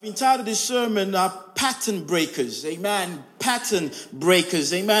I've entitled this sermon, Pattern Breakers, amen, pattern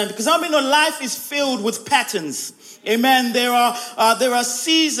breakers, amen, because life is filled with patterns, amen. There are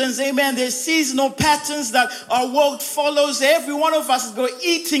seasons, amen, there's seasonal patterns that our world follows. Every one of us has got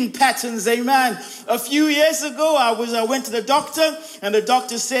eating patterns, amen. A few years ago, I went to the doctor, and the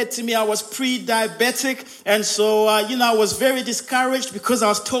doctor said to me I was pre-diabetic, and so, I was very discouraged because I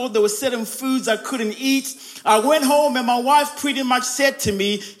was told there were certain foods I couldn't eat. I went home and my wife pretty much said to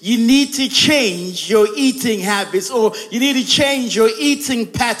me, you need to change your eating habits, or you need to change your eating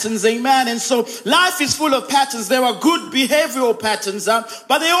patterns, amen. And so life is full of patterns. There are good behavioral patterns,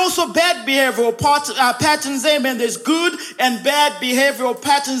 but there are also bad behavioral patterns, amen. There's good and bad behavioral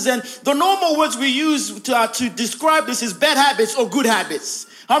patterns, and the normal words we use to describe this is bad habits or good habits.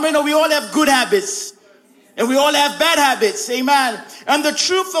 How many know we all have good habits? And we all have bad habits, amen. And the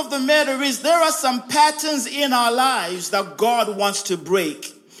truth of the matter is there are some patterns in our lives that God wants to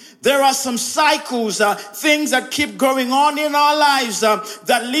break. There are some cycles, things that keep going on in our lives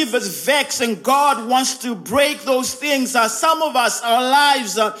that leave us vexed, and God wants to break those things. Some of us, our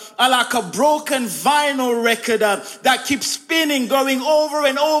lives are like a broken vinyl record that keeps spinning, going over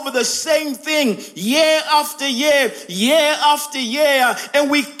and over the same thing year after year, year after year,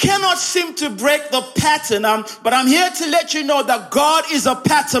 and we cannot seem to break the pattern. But I'm here to let you know that God is a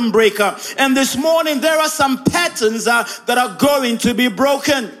pattern breaker, and this morning there are some patterns that are going to be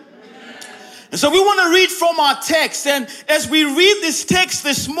broken. And so we want to read from our text. And as we read this text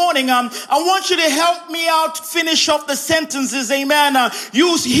this morning, I want you to help me out, finish off the sentences, amen.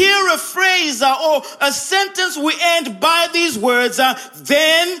 You hear a phrase or a sentence we end by these words,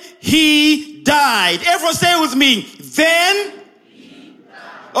 then he died. Everyone say it with me. Then he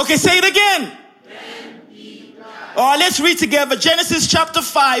died. Okay, say it again. Then he died. All right, let's read together. Genesis chapter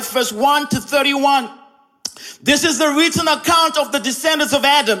 5, verse 1 to 31. This is the written account of the descendants of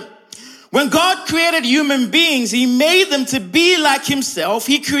Adam. When God created human beings, he made them to be like himself.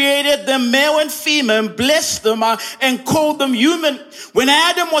 He created them male and female and blessed them and called them human. When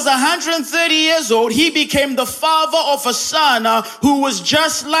Adam was 130 years old, he became the father of a son who was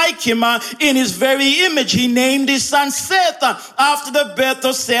just like him in his very image. He named his son Seth. After the birth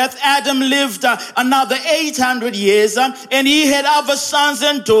of Seth, Adam lived another 800 years and he had other sons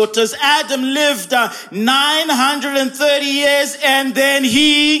and daughters. Adam lived 930 years and then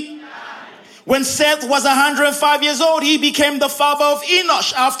when Seth was 105 years old, he became the father of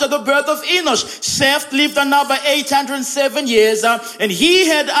Enosh. After the birth of Enosh, Seth lived another 807 years, and he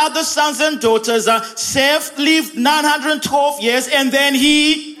had other sons and daughters. Seth lived 912 years, and then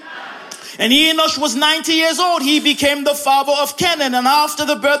and Enosh was 90 years old. He became the father of Canaan. And after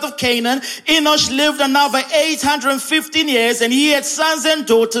the birth of Canaan, Enosh lived another 815 years, and he had sons and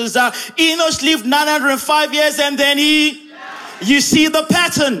daughters. Enosh lived 905 years, and then You see the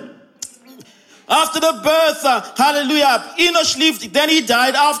pattern. After the birth, hallelujah, Enosh lived, then he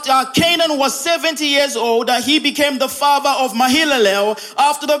died. After Canaan was 70 years old, he became the father of Mahalalel.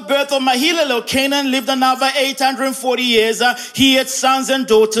 After the birth of Mahalalel, Canaan lived another 840 years. He had sons and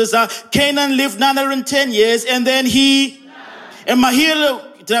daughters. Canaan lived 910 years, and then and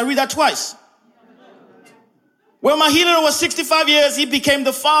Mahalalel, did I read that twice? When Mahalalel was 65 years, he became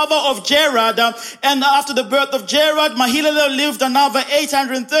the father of Jared. And after the birth of Jared, Mahalalel lived another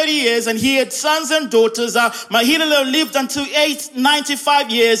 830 years, and he had sons and daughters. Mahalalel lived until 895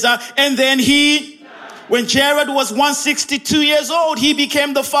 years, and then when Jared was 162 years old, he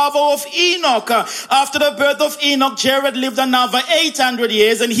became the father of Enoch. After the birth of Enoch, Jared lived another 800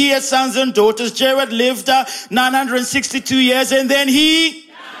 years, and he had sons and daughters. Jared lived 962 years, and then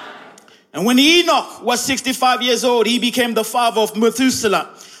And when Enoch was 65 years old, he became the father of Methuselah.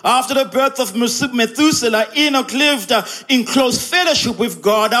 After the birth of Methuselah, Enoch lived in close fellowship with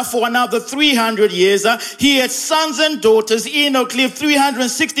God for another 300 years. He had sons and daughters. Enoch lived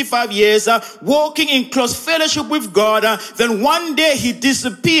 365 years, walking in close fellowship with God. Then one day he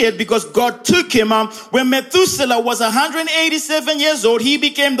disappeared because God took him. When Methuselah was 187 years old, he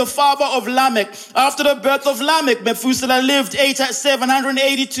became the father of Lamech. After the birth of Lamech, Methuselah lived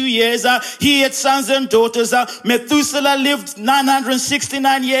 782 years. He had sons and daughters. Methuselah lived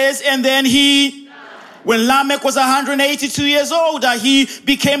 969 years, and then when Lamech was 182 years old, he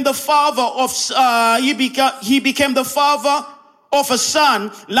became the father of a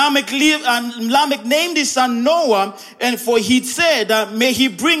son. Lamech named his son Noah, and for he said, may he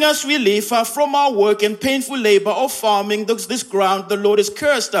bring us relief from our work and painful labor of farming this ground the Lord is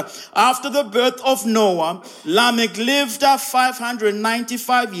cursed. After the birth of Noah, Lamech lived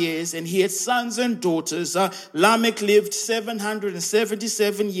 595 years, and he had sons and daughters. Lamech lived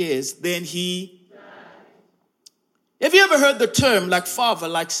 777 years. Then he Have you ever heard the term like father,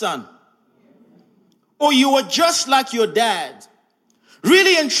 like son? Or you are just like your dad?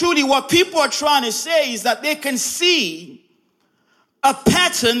 Really and truly, what people are trying to say is that they can see a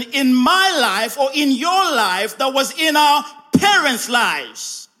pattern in my life or in your life that was in our parents'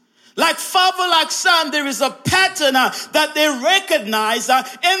 lives. Like father, like son, there is a pattern that they recognize,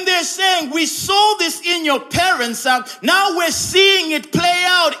 and they're saying, we saw this in your parents, now we're seeing it play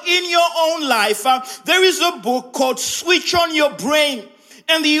out in your own life. There is a book called Switch on Your Brain.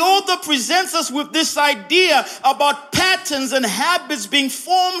 And the author presents us with this idea about patterns and habits being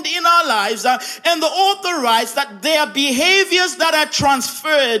formed in our lives. And the author writes that there are behaviors that are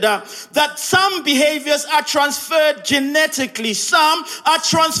transferred, that some behaviors are transferred genetically. Some are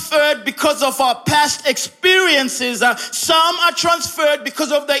transferred because of our past experiences. Some are transferred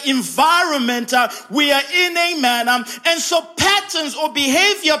because of the environment we are in, amen. And so patterns or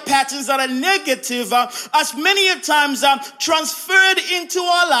behavior patterns that are negative as many a times transferred into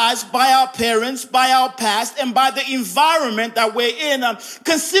our lives by our parents, by our past, and by the environment that we're in.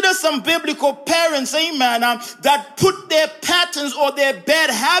 Consider some biblical parents, amen, that put their patterns or their bad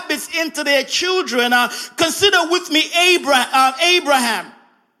habits into their children. Consider with me Abraham.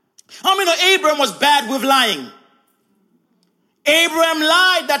 How many know Abraham was bad with lying? Abraham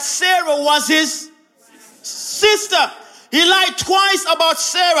lied that Sarah was his sister. He lied twice about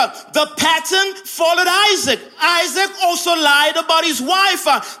Sarah. The pattern followed Isaac. Isaac also lied about his wife.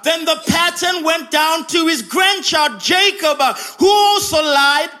 Then the pattern went down to his grandchild, Jacob, who also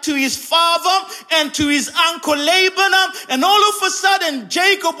lied to his father and to his uncle Laban. And all of a sudden,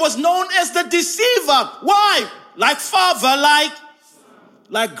 Jacob was known as the deceiver. Why? Like father,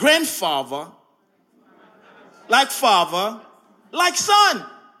 like grandfather, like father, like son.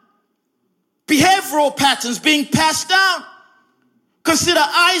 Behavioral patterns being passed down. Consider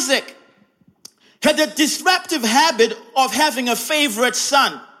Isaac had a disruptive habit of having a favorite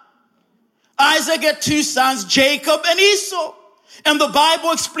son. Isaac had two sons, Jacob and Esau. And the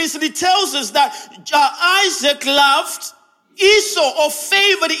Bible explicitly tells us that Isaac loved Esau or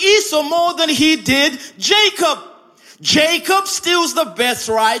favored Esau more than he did Jacob. Jacob steals the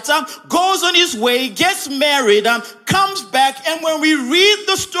birthright, goes on his way, gets married, comes back, and when we read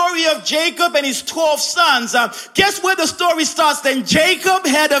the story of Jacob and his 12 sons, guess where the story starts? Then Jacob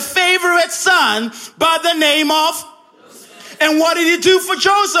had a favorite son by the name of Joseph. And what did he do for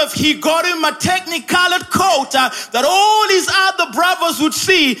Joseph? He got him a technicolored coat that all his other brothers would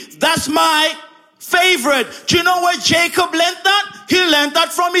see. That's my favorite. Do you know where Jacob learned that? He learned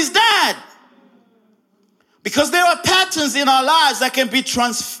that from his dad. Because there are patterns in our lives that can be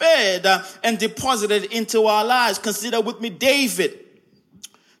transferred and deposited into our lives. Consider with me David.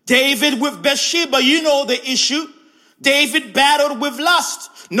 David with Bathsheba, you know the issue. David battled with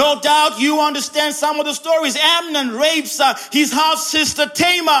lust. No doubt you understand some of the stories. Amnon rapes his half-sister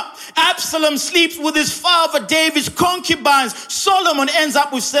Tamar. Absalom sleeps with his father David's concubines. Solomon ends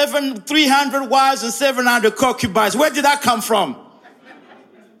up with 300 wives and 700 concubines. Where did that come from?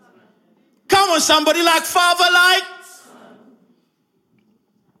 Come on, somebody, like father, like son.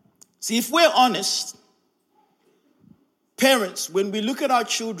 See, if we're honest, parents, when we look at our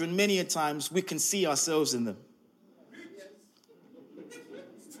children, many a times we can see ourselves in them.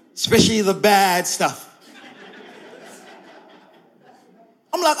 Especially the bad stuff.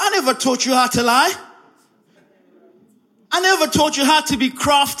 I'm like, I never taught you how to lie. I never taught you how to be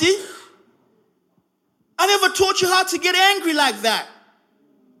crafty. I never taught you how to get angry like that.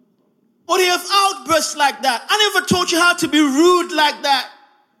 Or they have outbursts like that. I never taught you how to be rude like that.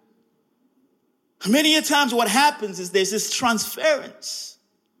 Many a times what happens is there's this transference.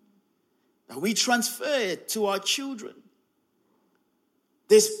 That we transfer it to our children.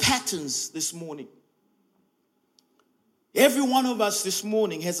 There's patterns this morning. Every one of us this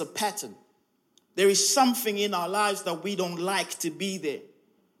morning has a pattern. There is something in our lives that we don't like to be there.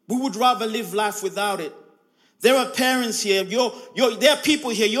 We would rather live life without it. There are parents here, there are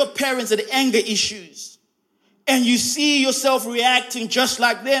people here, your parents had anger issues. And you see yourself reacting just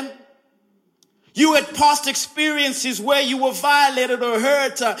like them. You had past experiences where you were violated or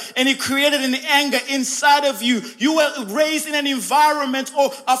hurt, and it created an anger inside of you. You were raised in an environment or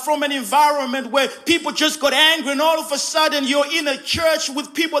from an environment where people just got angry, and all of a sudden you're in a church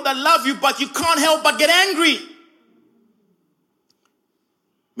with people that love you, but you can't help but get angry.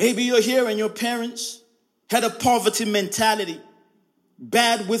 Maybe you're here and your parents had a poverty mentality,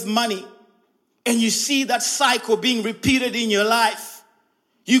 bad with money, and you see that cycle being repeated in your life.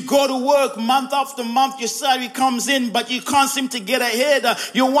 You go to work month after month, your salary comes in, but you can't seem to get ahead.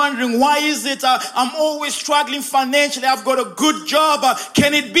 You're wondering, why is it I'm always struggling financially? I've got a good job.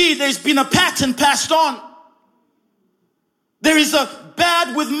 Can it be there's been a pattern passed on? There is a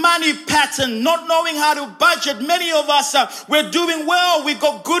bad with money pattern, not knowing how to budget. Many of us, we're doing well. We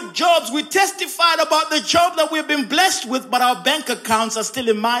got good jobs. We testified about the job that we've been blessed with, but our bank accounts are still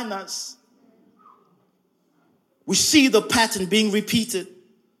in minus. We see the pattern being repeated.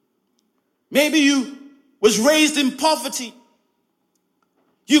 Maybe you was raised in poverty.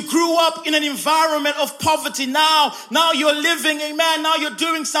 You grew up in an environment of poverty. Now you're living, amen. Now you're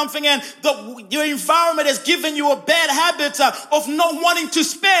doing something, and your environment has given you a bad habit of not wanting to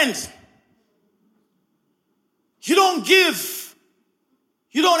spend. You don't give.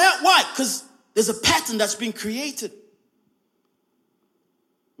 You don't have. Why? Because there's a pattern that's been created.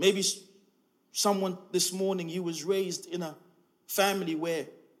 Maybe someone this morning, you was raised in a family where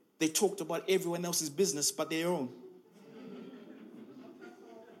they talked about everyone else's business but their own.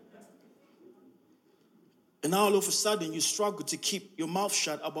 And all of a sudden, you struggle to keep your mouth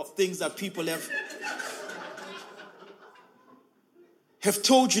shut about things that people have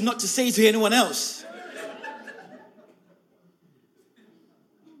told you not to say to anyone else.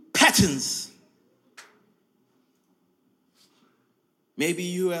 Patterns. Maybe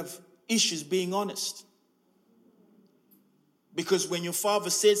you have issues being honest. Because when your father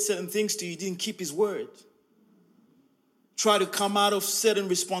said certain things to you, he didn't keep his word. Try to come out of certain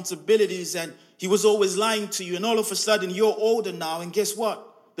responsibilities, and he was always lying to you. And all of a sudden, you're older now, and guess what?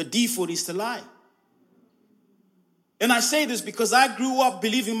 The default is to lie. And I say this because I grew up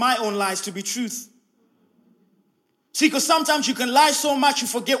believing my own lies to be truth. See, because sometimes you can lie so much you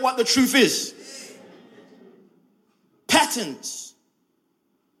forget what the truth is. Patterns.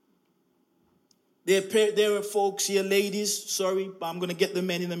 There are folks here, ladies, sorry, but I'm going to get the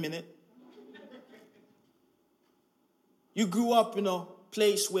men in a minute. You grew up in a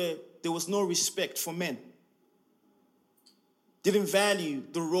place where there was no respect for men. Didn't value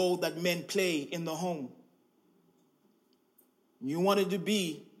the role that men play in the home. You wanted to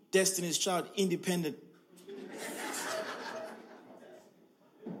be Destiny's Child, independent.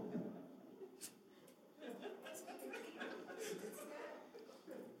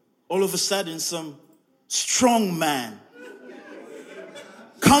 All of a sudden, some strong man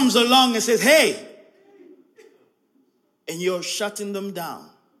comes along and says, hey, and you're shutting them down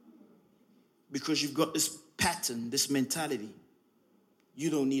because you've got this pattern, this mentality. You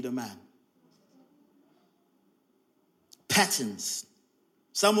don't need a man. Patterns.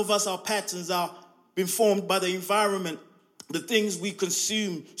 Some of us, our patterns are being formed by the environment, the things we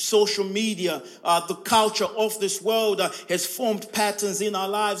consume, social media, the culture of this world has formed patterns in our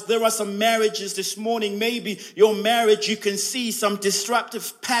lives. There are some marriages this morning. Maybe your marriage, you can see some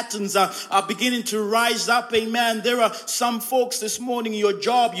destructive patterns are beginning to rise up. Amen. There are some folks this morning, your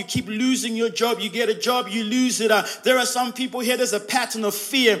job, you keep losing your job. You get a job, you lose it. There are some people here, there's a pattern of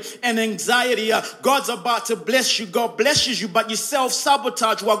fear and anxiety. God's about to bless you. God blesses you, but you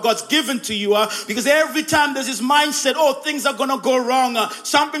self-sabotage what God's given to you because every time there's this mindset, things are going to go wrong.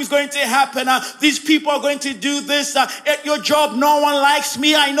 Something's going to happen. These people are going to do this. At your job, no one likes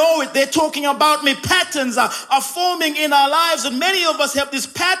me. I know it. They're talking about me. Patterns are forming in our lives. And many of us have these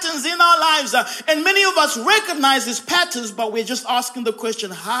patterns in our lives. And many of us recognize these patterns, but we're just asking the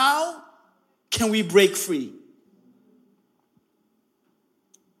question, how can we break free?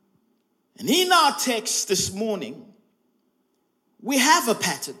 And in our text this morning, we have a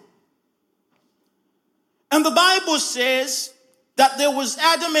pattern. And the Bible says that there was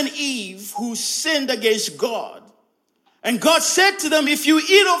Adam and Eve who sinned against God. And God said to them, if you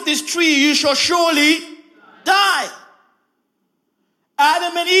eat of this tree, you shall surely die.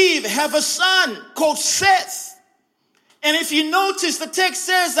 Adam and Eve have a son called Seth. And if you notice, the text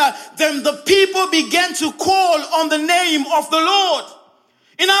says that then the people began to call on the name of the Lord.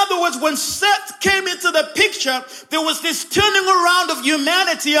 In other words, when Seth came into the picture, there was this turning around of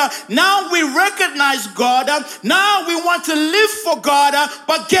humanity. Now we recognize God. Now we want to live for God.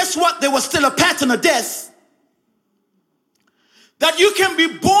 But guess what? There was still a pattern of death. That you can be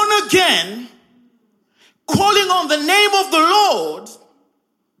born again, calling on the name of the Lord,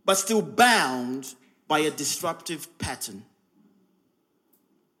 but still bound by a disruptive pattern.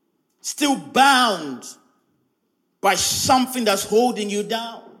 Still bound by something that's holding you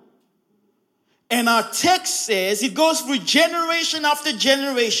down. And our text says, it goes through generation after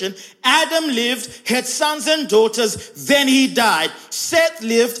generation. Adam lived, had sons and daughters, then he died. Seth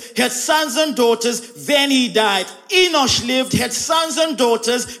lived, had sons and daughters, then he died. Enosh lived, had sons and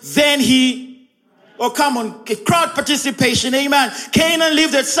daughters, then he... Oh, come on, crowd participation, amen. Canaan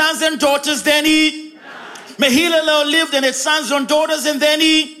lived, had sons and daughters, then he... Mahalalel lived and had sons and daughters, and then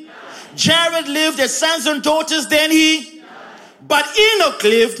he... Jared lived, had sons and daughters, then he... But Enoch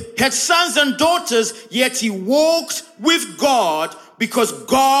lived, had sons and daughters, yet he walked with God because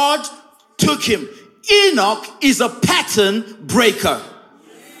God took him. Enoch is a pattern breaker.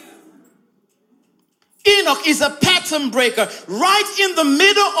 Enoch is a pattern breaker. Right in the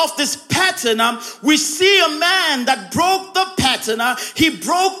middle of this pattern, we see a man that broke the pattern. He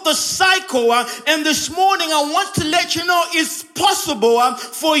broke the cycle. And this morning, I want to let you know it's possible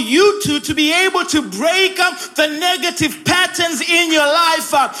for you to be able to break the negative patterns in your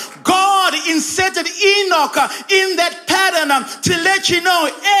life. God inserted Enoch in that pattern to let you know,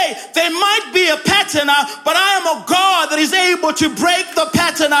 hey, there might be a pattern, but I am a God that is able to break the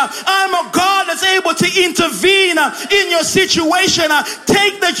pattern. I am a God that's able to intervene in your situation,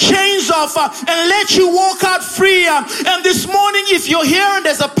 take the chains off and let you walk out free. And this morning, if you're here and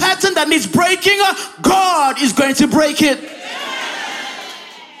there's a pattern that needs breaking, God is going to break it.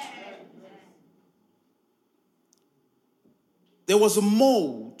 There was a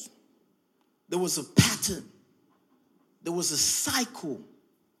mold, there was a pattern, there was a cycle.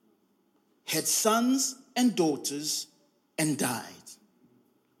 Had sons and daughters and died.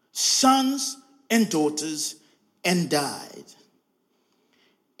 Sons and daughters and died.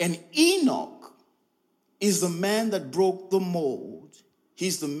 And Enoch is the man that broke the mold.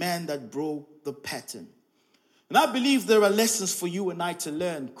 He's the man that broke the pattern. And I believe there are lessons for you and I to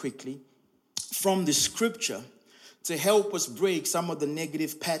learn quickly from the scripture to help us break some of the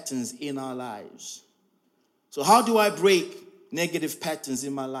negative patterns in our lives. So how do I break negative patterns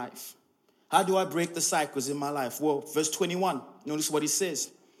in my life? How do I break the cycles in my life? Well, verse 21, notice what he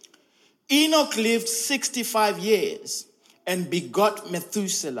says. Enoch lived 65 years and begot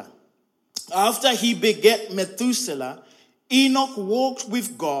Methuselah. After he begat Methuselah, Enoch walked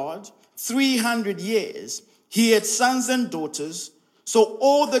with God 300 years. He had sons and daughters. So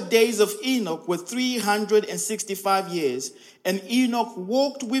all the days of Enoch were 365 years. And Enoch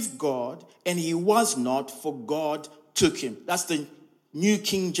walked with God, and he was not, for God took him. That's the New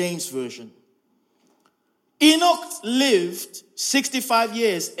King James Version. Enoch lived 65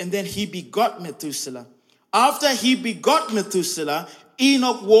 years, and then he begot Methuselah. After he begot Methuselah,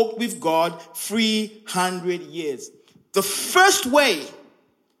 Enoch walked with God 300 years. The first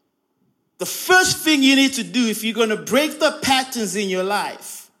thing you need to do if you're going to break the patterns in your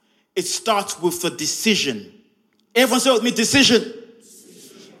life, it starts with a decision. Everyone say with me, decision.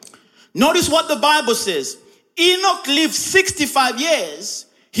 Notice what the Bible says. Enoch lived 65 years.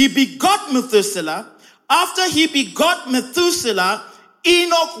 He begot Methuselah. After he begot Methuselah,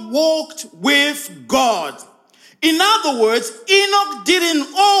 Enoch walked with God. In other words, Enoch didn't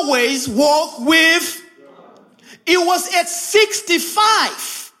always walk with God. It was at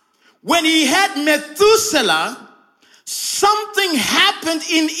 65 when he had Methuselah, something happened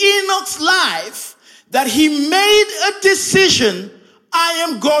in Enoch's life that he made a decision, I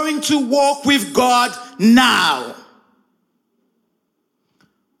am going to walk with God now.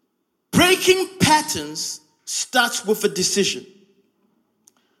 Breaking patterns starts with a decision.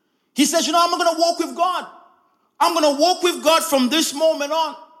 He says, I'm going to walk with God. I'm going to walk with God from this moment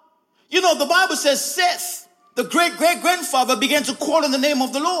on. The Bible says Seth, the great-great-grandfather, began to call on the name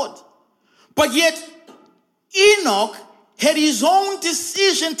of the Lord. But yet, Enoch had his own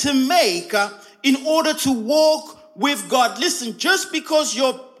decision to make in order to walk with God. Listen, just because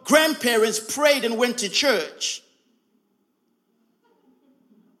your grandparents prayed and went to church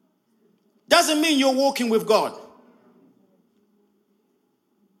doesn't mean you're walking with God.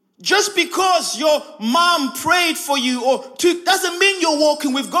 Just because your mom prayed for you doesn't mean you're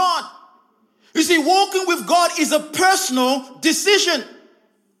walking with God. You see, walking with God is a personal decision.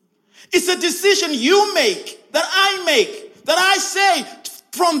 It's a decision you make, that I make, that I say,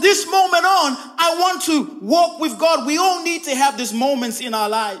 from this moment on, I want to walk with God. We all need to have these moments in our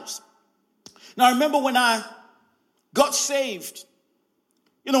lives. Now, I remember when I got saved,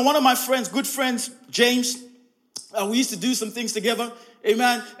 one of my friends, good friends, James, we used to do some things together,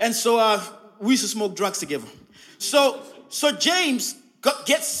 amen, and so we used to smoke drugs together. So James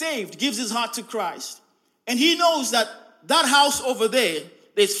gets saved, gives his heart to Christ, and he knows that house over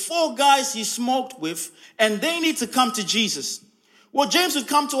there's 4 guys he smoked with, and they need to come to Jesus. Well, James would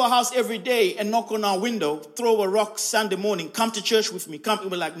come to our house every day and knock on our window, throw a rock Sunday morning, come to church with me. We'd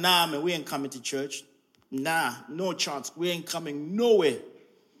be like, nah, man, we ain't coming to church. Nah, no chance. We ain't coming nowhere.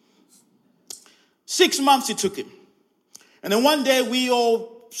 6 months it took him. And then one day we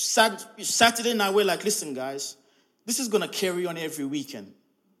all Saturday night, we're like, listen, guys, this is going to carry on every weekend.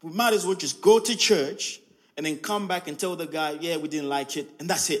 We might as well just go to church and then come back and tell the guy, yeah, we didn't like it, and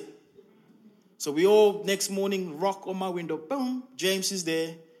that's it. So we all, next morning, rock on my window, boom, James is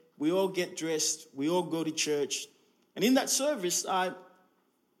there. We all get dressed. We all go to church. And in that service, I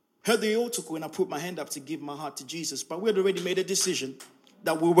heard the altar call and I put my hand up to give my heart to Jesus. But we had already made a decision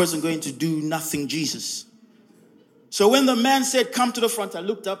that we wasn't going to do nothing Jesus. So when the man said, come to the front, I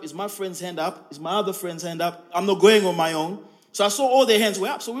looked up. Is my friend's hand up? Is my other friend's hand up? I'm not going on my own. So I saw all their hands were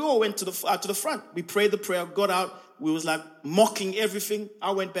up. So we all went to the front. We prayed the prayer, got out. We was like mocking everything.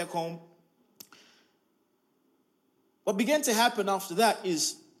 I went back home. What began to happen after that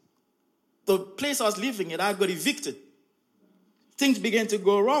is the place I was living in, I got evicted. Things began to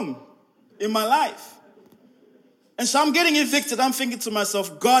go wrong in my life. And so I'm getting evicted. I'm thinking to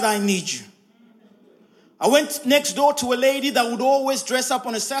myself, God, I need you. I went next door to a lady that would always dress up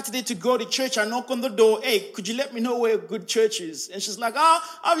on a Saturday to go to church. I knock on the door. Hey, could you let me know where a good church is? And she's like,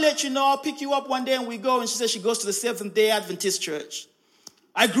 I'll let you know. I'll pick you up one day and we go. And she says she goes to the Seventh-day Adventist church.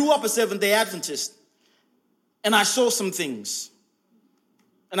 I grew up a Seventh-day Adventist. And I saw some things.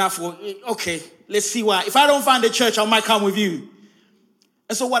 And I thought, okay, let's see why. If I don't find a church, I might come with you.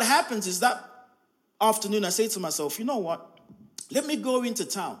 And so what happens is that afternoon, I say to myself, you know what? Let me go into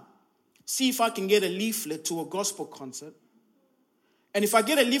town. See if I can get a leaflet to a gospel concert. And if I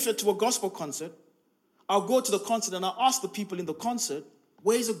get a leaflet to a gospel concert, I'll go to the concert and I'll ask the people in the concert,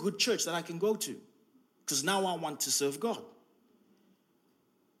 where's a good church that I can go to? Because now I want to serve God.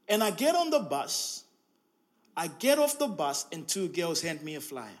 And I get on the bus. I get off the bus and two girls hand me a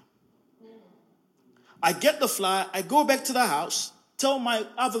flyer. I get the flyer. I go back to the house, tell my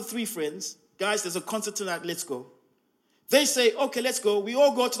other three friends, guys, there's a concert tonight, let's go. They say, okay, let's go. We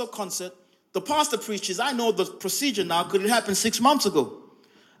all go to the concert. The pastor preaches. I know the procedure now because it happened 6 months ago.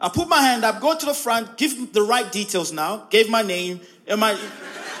 I put my hand up, go to the front, give the right details now. Gave my name. Give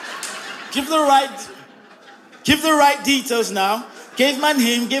the right details now. Gave my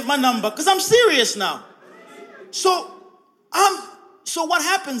name, gave my number. Because I'm serious now. So what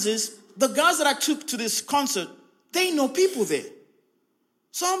happens is, the guys that I took to this concert, they know people there.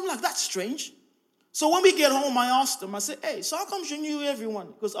 So I'm like, that's strange. So when we get home, I asked them, I said, hey, so how come you knew everyone?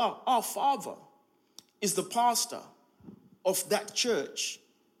 Because our father is the pastor of that church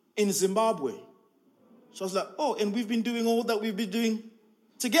in Zimbabwe. So I was like, oh, and we've been doing all that we've been doing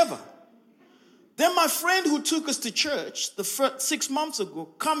together. Then my friend who took us to church the 6 months ago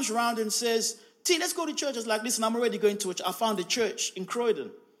comes around and says, T, let's go to church. I was like, listen, I'm already going to church. I found a church in Croydon.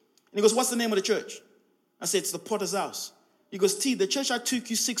 And he goes, what's the name of the church? I said, it's the Potter's House. He goes, T, the church I took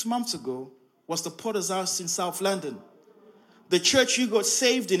you 6 months ago was the Potter's House in South London. The church you got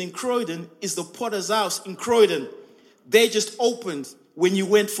saved in Croydon is the Potter's House in Croydon. They just opened when you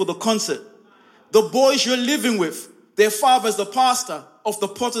went for the concert. The boys you're living with, their father's the pastor of the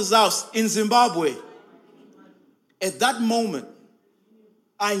Potter's House in Zimbabwe. At that moment,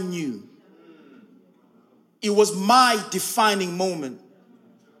 I knew it was my defining moment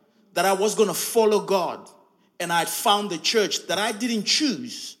that I was going to follow God, and I had found the church that I didn't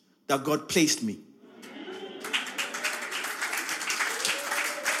choose, that God placed me.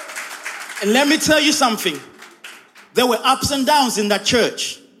 And let me tell you something. There were ups and downs in that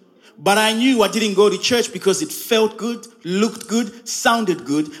church. But I knew I didn't go to church because it felt good, looked good, sounded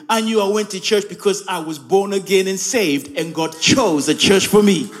good. I knew I went to church because I was born again and saved, and God chose a church for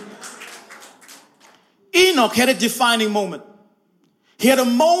me. Enoch had a defining moment. He had a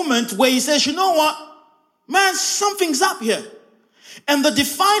moment where he says, you know what? Man, something's up here. And the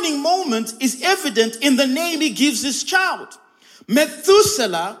defining moment is evident in the name he gives his child.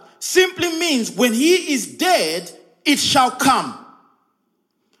 Methuselah simply means when he is dead, it shall come.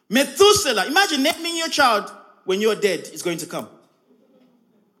 Methuselah, imagine naming your child when you're dead, is going to come.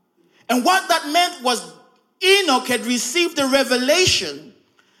 And what that meant was Enoch had received a revelation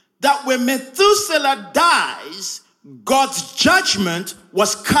that when Methuselah dies, God's judgment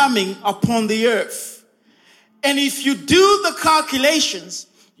was coming upon the earth. And if you do the calculations,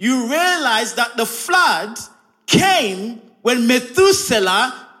 you realize that the flood came when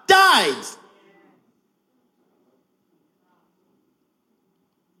Methuselah died.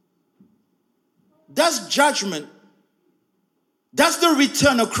 That's judgment. That's the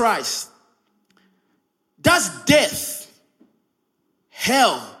return of Christ. That's death.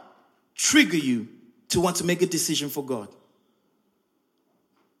 Hell trigger you to want to make a decision for God.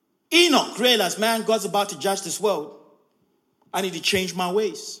 Enoch realized, man, God's about to judge this world. I need to change my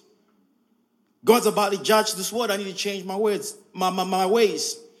ways. God's about to judge this world. I need to change my ways. My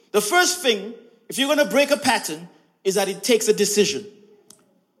ways. The first thing, if you're going to break a pattern, is that it takes a decision.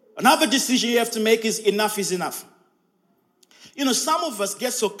 Another decision you have to make is enough is enough. You know, some of us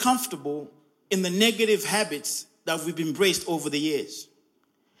get so comfortable in the negative habits that we've embraced over the years.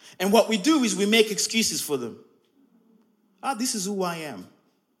 And what we do is we make excuses for them. This is who I am.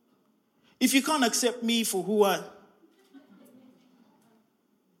 If you can't accept me for who I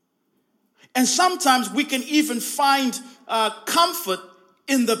And sometimes we can even find comfort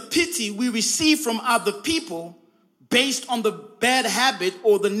in the pity we receive from other people based on the bad habit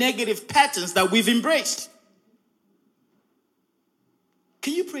or the negative patterns that we've embraced.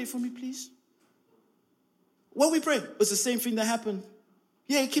 Can you pray for me, please? What we pray? It's the same thing that happened.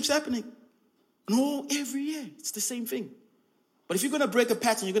 Yeah, it keeps happening. No, every year, it's the same thing. But if you're going to break a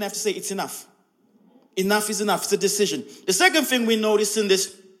pattern, you're going to have to say it's enough. Enough is enough. It's a decision. The second thing we notice in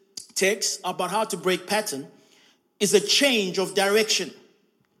this text about how to break pattern is a change of direction.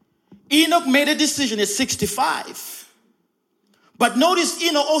 Enoch made a decision at 65. But notice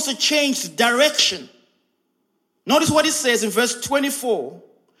Enoch also changed direction. Notice what it says in verse 24.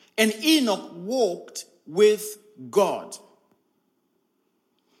 And Enoch walked with God.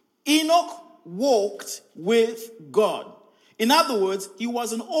 Enoch walked with God. In other words, he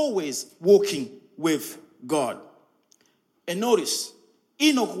wasn't always walking with God. And notice,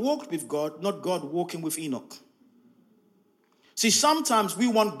 Enoch walked with God, not God walking with Enoch. See, sometimes we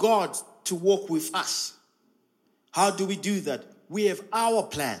want God to walk with us. How do we do that? We have our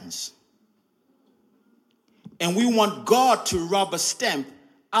plans. And we want God to rubber stamp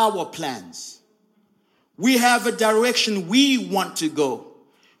our plans. We have a direction we want to go.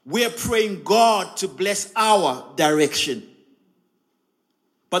 We're praying God to bless our direction.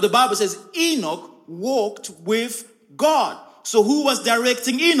 But the Bible says Enoch walked with God. So who was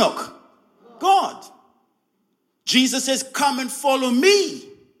directing Enoch? God. Jesus says, come and follow me,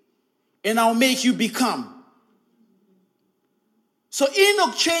 and I'll make you become. So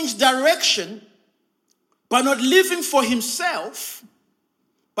Enoch changed direction by not living for himself,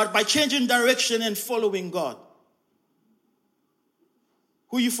 but by changing direction and following God.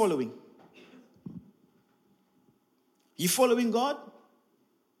 Who are you following? You following God?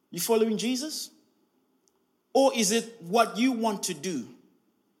 You following Jesus? Or is it what you want to do?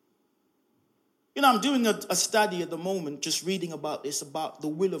 You know, I'm doing a study at the moment, just reading about this, about the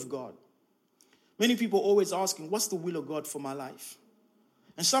will of God. Many people are always asking, what's the will of God for my life?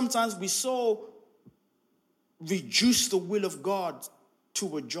 And sometimes we so reduce the will of God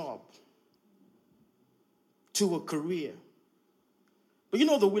to a job, to a career. But you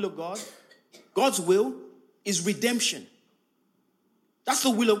know the will of God? God's will is redemption. That's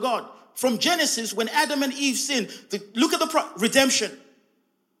the will of God. From Genesis, when Adam and Eve sinned, look at the redemption.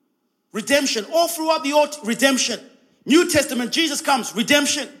 Redemption. All throughout the Old, redemption. New Testament, Jesus comes,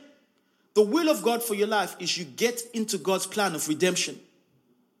 redemption. The will of God for your life is you get into God's plan of redemption.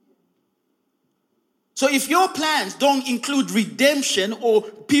 So if your plans don't include redemption or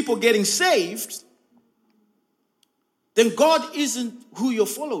people getting saved, then God isn't who you're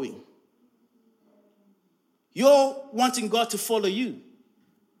following. You're wanting God to follow you.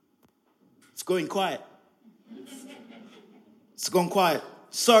 It's going quiet. It's going quiet.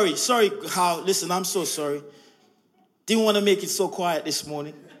 Sorry, Hal. Listen, I'm so sorry. Didn't want to make it so quiet this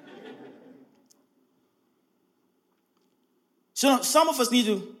morning. So some of us need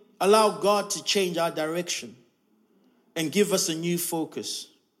to allow God to change our direction and give us a new focus.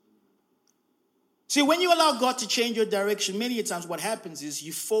 See, when you allow God to change your direction, many times what happens is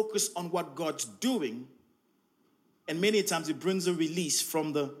you focus on what God's doing, and many times it brings a release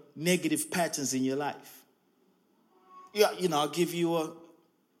from the negative patterns in your life. Yeah, you know, I'll give you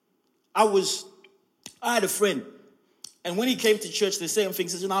I had a friend, and when he came to church, the same thing. He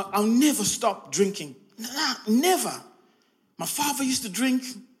says, I'll never stop drinking. Never. My father used to drink.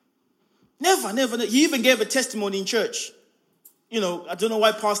 Never. He even gave a testimony in church. You know, I don't know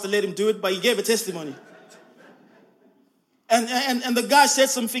why pastor let him do it, but he gave a testimony. And the guy said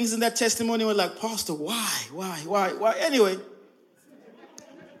some things in that testimony. We're like, Pastor, why? Anyway,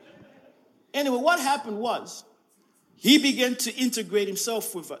 what happened was he began to integrate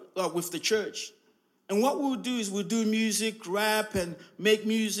himself with the church. And what we'll do is we'll do music, rap, and make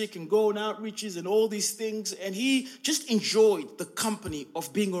music and go on outreaches and all these things. And he just enjoyed the company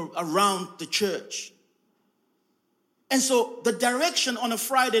of being around the church. And so the direction on a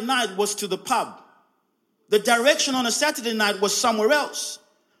Friday night was to the pub. The direction on a Saturday night was somewhere else.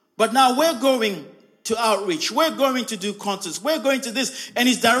 But now we're going to outreach. We're going to do concerts. We're going to this. And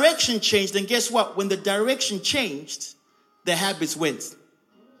his direction changed. And guess what? When the direction changed, the habits went.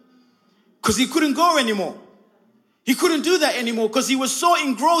 Because he couldn't go anymore. He couldn't do that anymore because he was so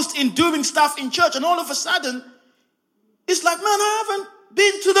engrossed in doing stuff in church. And all of a sudden, it's like, man, I haven't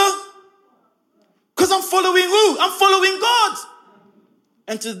been to because I'm following who? I'm following God.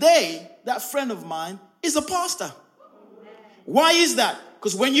 And today, that friend of mine is a pastor. Why is that?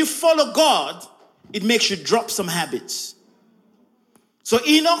 Because when you follow God, it makes you drop some habits. So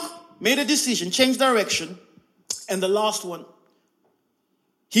Enoch made a decision, changed direction. And the last one,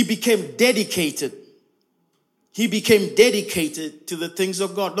 He became dedicated. He became dedicated to the things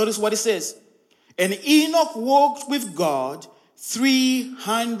of God. Notice what it says. And Enoch walked with God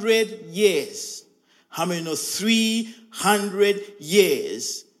 300 years. How many know 300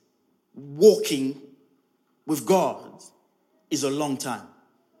 years walking with God is a long time?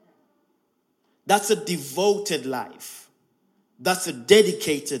 That's a devoted life. That's a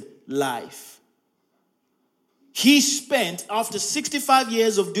dedicated life. He spent, after 65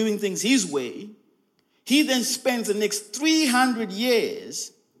 years of doing things his way, he then spends the next 300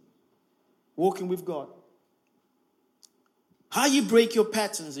 years walking with God. How you break your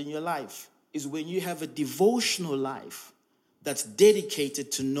patterns in your life is when you have a devotional life that's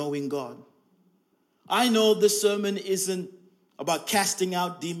dedicated to knowing God. I know this sermon isn't about casting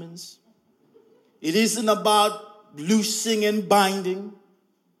out demons. It isn't about loosing and binding.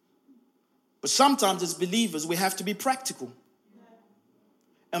 But sometimes as believers, we have to be practical.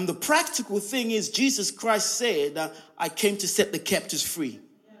 And the practical thing is, Jesus Christ said that I came to set the captives free.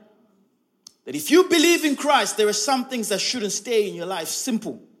 That if you believe in Christ, there are some things that shouldn't stay in your life.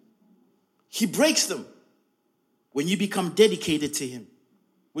 Simple. He breaks them when you become dedicated to him,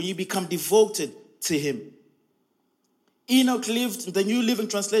 when you become devoted to him. Enoch lived, the New Living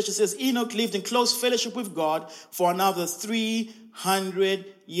Translation says, Enoch lived in close fellowship with God for another 300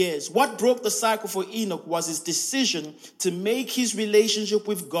 years. What broke the cycle for Enoch was his decision to make his relationship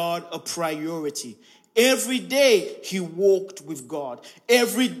with God a priority. Every day he walked with God.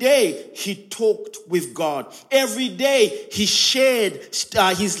 Every day he talked with God. Every day he shared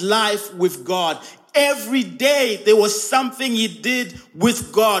his life with God. Every day there was something he did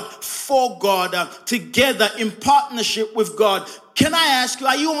with God, for God, together in partnership with God. Can I ask you,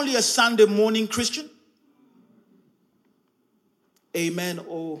 are you only a Sunday morning Christian? Amen.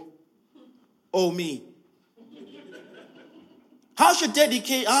 Oh me. How's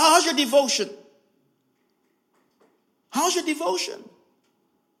your devotion? How's your devotion?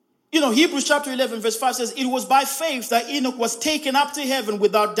 You know, Hebrews chapter 11 verse 5 says, it was by faith that Enoch was taken up to heaven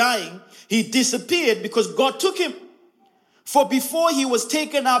without dying. He disappeared because God took him. For before he was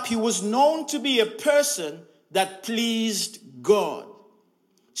taken up, he was known to be a person that pleased God.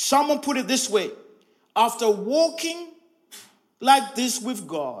 Someone put it this way. After walking like this with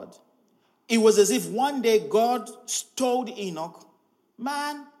God, it was as if one day God told Enoch,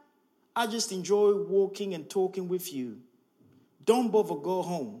 man, I just enjoy walking and talking with you. Don't bother go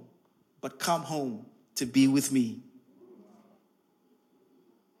home, but come home to be with me.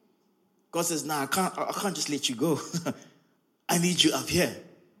 God says, nah, I can't just let you go. I need you up here.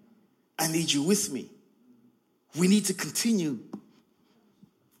 I need you with me. We need to continue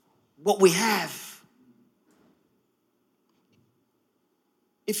what we have.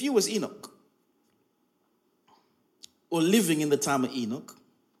 If you was Enoch, or living in the time of Enoch,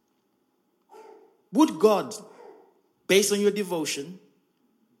 would God, based on your devotion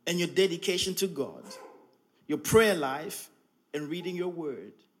and your dedication to God, your prayer life and reading your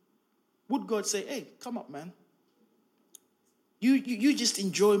word, would God say, hey, come up, man. You just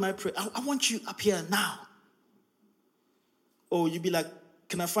enjoy my prayer. I want you up here now. Or you'd be like,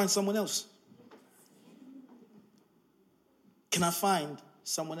 can I find someone else? Can I find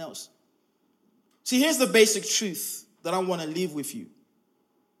someone else? See, here's the basic truth that I want to leave with you.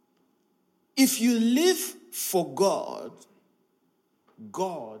 If you live for God,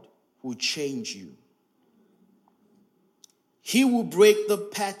 God will change you. He will break the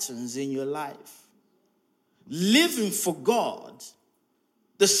patterns in your life. Living for God,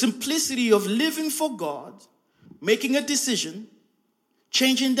 the simplicity of living for God, making a decision,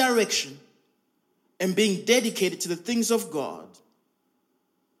 changing direction, and being dedicated to the things of God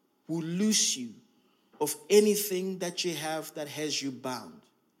will loose you of anything that you have that has you bound.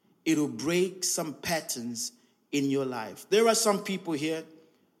 It'll break some patterns in your life. There are some people here,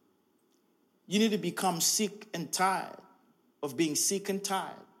 you need to become sick and tired of being sick and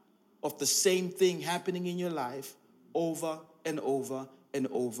tired of the same thing happening in your life over and over and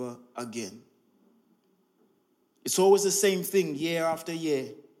over again. It's always the same thing year after year.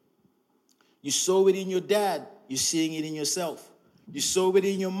 You saw it in your dad, you're seeing it in yourself. You saw it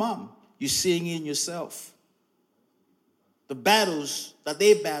in your mom, you're seeing it in yourself. The battles that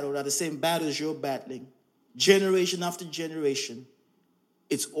they battled are the same battles you're battling. Generation after generation,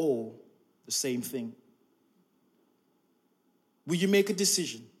 it's all the same thing. Will you make a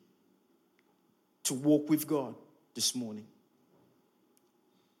decision to walk with God this morning?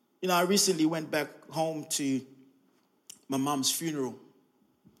 You know, I recently went back home to my mom's funeral.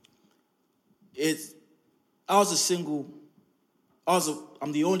 I'm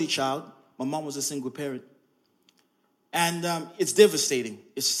the only child. My mom was a single parent. And it's devastating.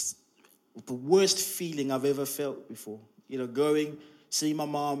 It's the worst feeling I've ever felt before. Going, seeing my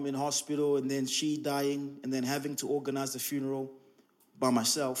mom in hospital, and then she dying, and then having to organize the funeral by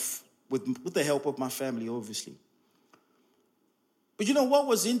myself with the help of my family, obviously. But what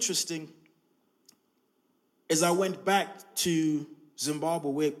was interesting is I went back to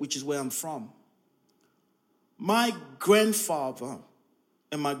Zimbabwe, which is where I'm from. My grandfather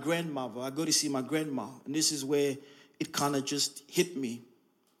and my grandmother, I go to see my grandma, and this is where it kind of just hit me.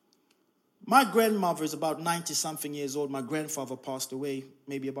 My grandmother is about 90-something years old. My grandfather passed away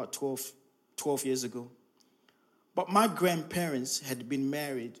maybe about 12 years ago. But my grandparents had been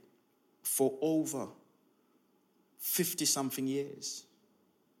married for over 50-something years.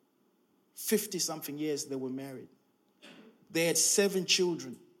 50-something years they were married. They had 7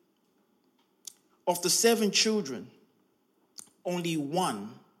 children. Of the 7 children, only 1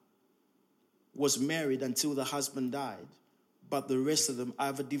 was married until the husband died, but the rest of them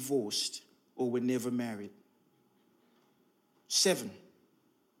either divorced or were never married. 7.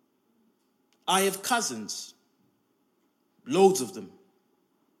 I have cousins, loads of them,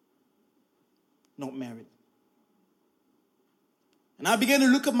 not married. And I began to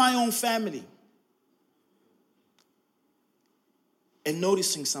look at my own family and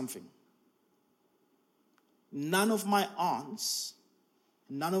noticing something. None of my aunts,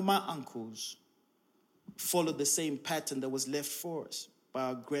 none of my uncles followed the same pattern that was left for us by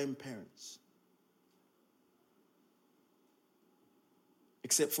our grandparents.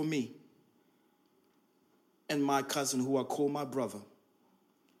 Except for me and my cousin, who I call my brother.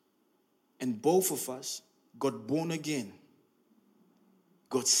 And both of us got born again,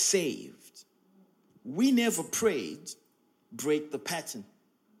 got saved. We never prayed, break the pattern.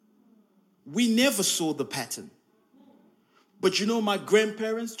 We never saw the pattern. But my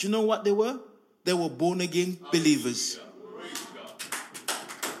grandparents, do you know what they were? They were born again believers.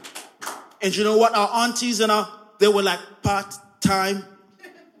 And you know what? Our aunties they were like part-time.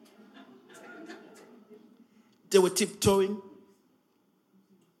 They were tiptoeing.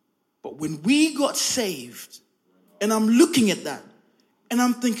 But when we got saved, and I'm looking at that, and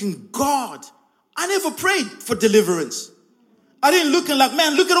I'm thinking, God, I never prayed for deliverance. I didn't look and like,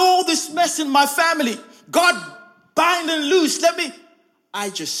 man, look at all this mess in my family. God, bind and loose. I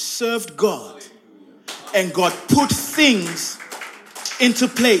just served God. And God put things into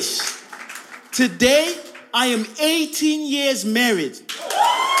place. Today, I am 18 years married.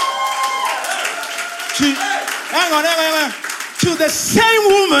 Hang on. To the same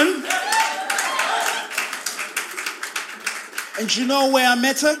woman. And you know where I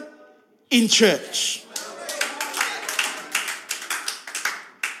met her? In church.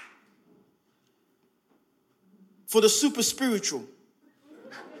 For the super spiritual,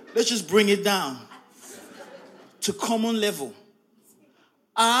 let's just bring it down to common level.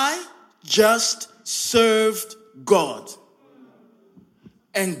 I just served God.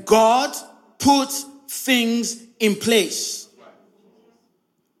 And God put things in place.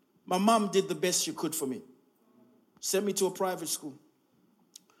 My mom did the best she could for me. Sent me to a private school.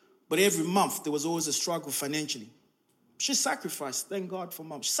 But every month, there was always a struggle financially. She sacrificed. Thank God for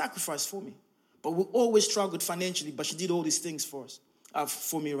mom. She sacrificed for me. But we always struggled financially, but she did all these things for us.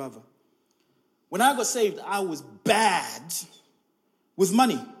 For me, rather. When I got saved, I was bad with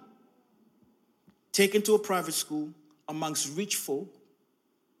money. Taken to a private school amongst rich folk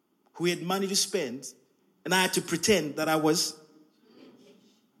who had money to spend, and I had to pretend that I was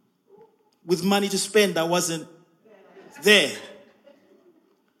with money to spend. I wasn't there.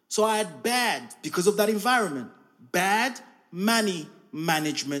 So I had because of that environment, bad money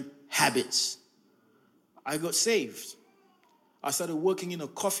management habits. I got saved. I started working in a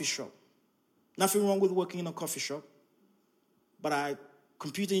coffee shop. Nothing wrong with working in a coffee shop. But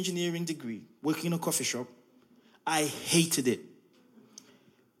computer engineering degree, working in a coffee shop, I hated it.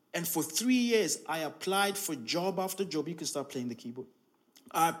 And for 3 years, I applied for job after job. You can start playing the keyboard.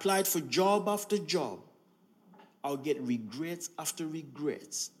 I applied for job after job. I would get regrets after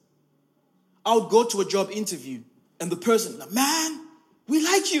regrets. I would go to a job interview, and the person, man, we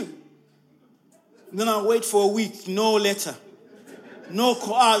like you. And then I'll wait for a week, no letter. No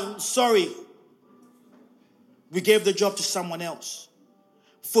call, sorry. We gave the job to someone else.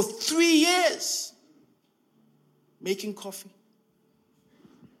 For 3 years, making coffee,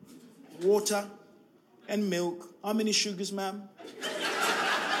 water, and milk. How many sugars, ma'am?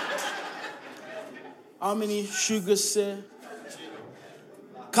 How many sugars, sir?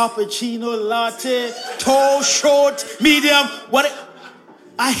 Cappuccino, latte, tall, short, medium, what?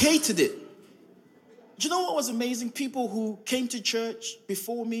 I hated it. Do you know what was amazing? People who came to church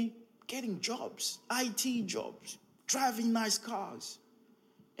before me, getting jobs, IT jobs, driving nice cars,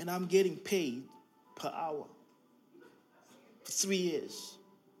 and I'm getting paid per hour for 3 years.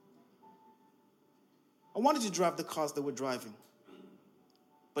 I wanted to drive the cars they were driving.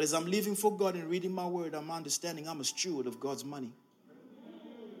 But as I'm living for God and reading my word, I'm understanding I'm a steward of God's money.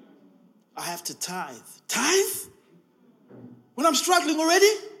 I have to tithe. Tithe? When I'm struggling already?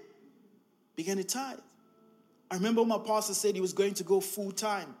 Began to tithe. I remember my pastor said he was going to go full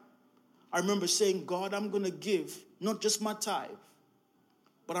time. I remember saying, God, I'm going to give not just my tithe,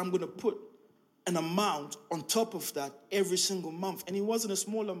 but I'm going to put an amount on top of that every single month. And it wasn't a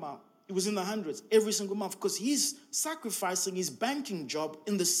small amount. It was in the hundreds every single month because he's sacrificing his banking job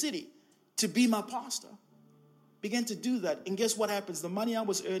in the city to be my pastor. Began to do that. And guess what happens? The money I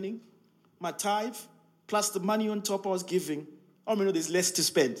was earning, my tithe, plus the money on top I was giving, I mean, there's less to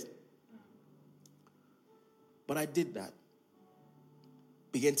spend. But I did that.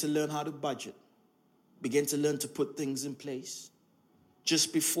 Began to learn how to budget. Began to learn to put things in place.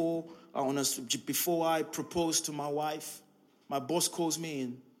 Just before I proposed to my wife, my boss calls me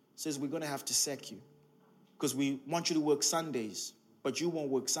and says, we're going to have to sack you because we want you to work Sundays, but you won't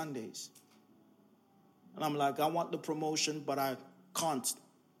work Sundays. And I'm like, I want the promotion, but I can't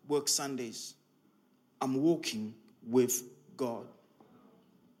work Sundays. I'm walking with God.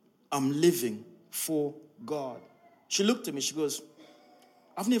 I'm living for God. She looked at me, she goes,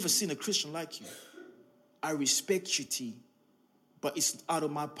 I've never seen a Christian like you. I respect you, T, but it's out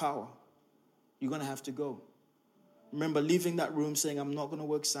of my power. You're going to have to go. Remember leaving that room saying, I'm not going to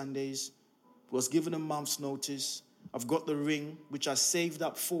work Sundays. Was given a month's notice. I've got the ring, which I saved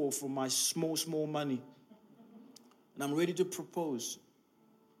up for my small money. And I'm ready to propose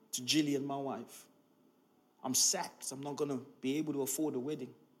to Jillian, my wife. I'm sacked. I'm not going to be able to afford a wedding.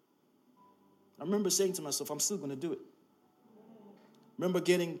 I remember saying to myself, I'm still going to do it. Remember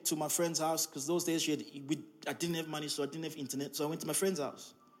getting to my friend's house, because those days I didn't have money, so I didn't have internet. So I went to my friend's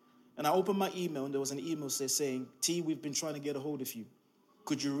house. And I opened my email, and there was an email saying, T, we've been trying to get a hold of you.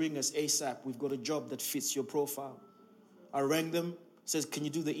 Could you ring us ASAP? We've got a job that fits your profile. I rang them, says, can you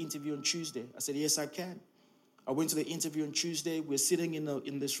do the interview on Tuesday? I said, yes, I can. I went to the interview on Tuesday. We're sitting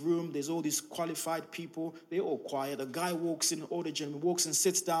in this room. There's all these qualified people. They're all quiet. A guy walks in, an older gentleman, walks and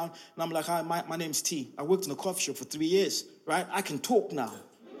sits down. And I'm like, hi, my name's T. I worked in a coffee shop for 3 years, right? I can talk now.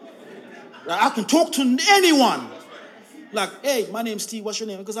 Right? I can talk to anyone. Like, hey, my name's T. What's your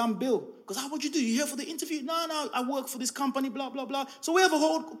name? Because I'm Bill. Because what'd you do? You here for the interview? No, I work for this company, blah, blah, blah. So we have a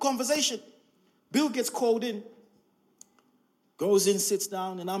whole conversation. Bill gets called in. Goes in, sits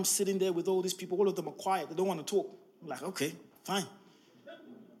down, and I'm sitting there with all these people. All of them are quiet. They don't want to talk. I'm like, okay, fine.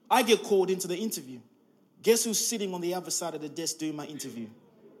 I get called into the interview. Guess who's sitting on the other side of the desk doing my interview?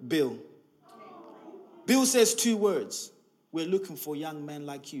 Bill. Bill says 2 words. We're looking for a young man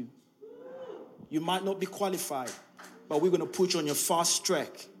like you. You might not be qualified, but we're going to put you on your fast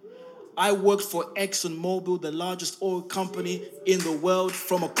track. I worked for ExxonMobil, the largest oil company in the world,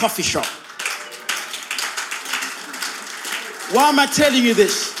 from a coffee shop. Why am I telling you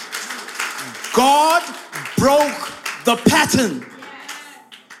this? God broke the pattern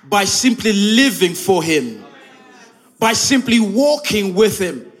by simply living for him, by simply walking with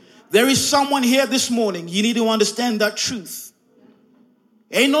him. There is someone here this morning, you need to understand that truth.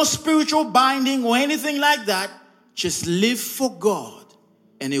 Ain't no spiritual binding or anything like that. Just live for God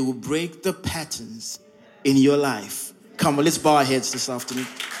and it will break the patterns in your life. Come on, let's bow our heads this afternoon.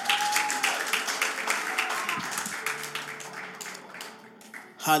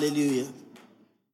 Hallelujah.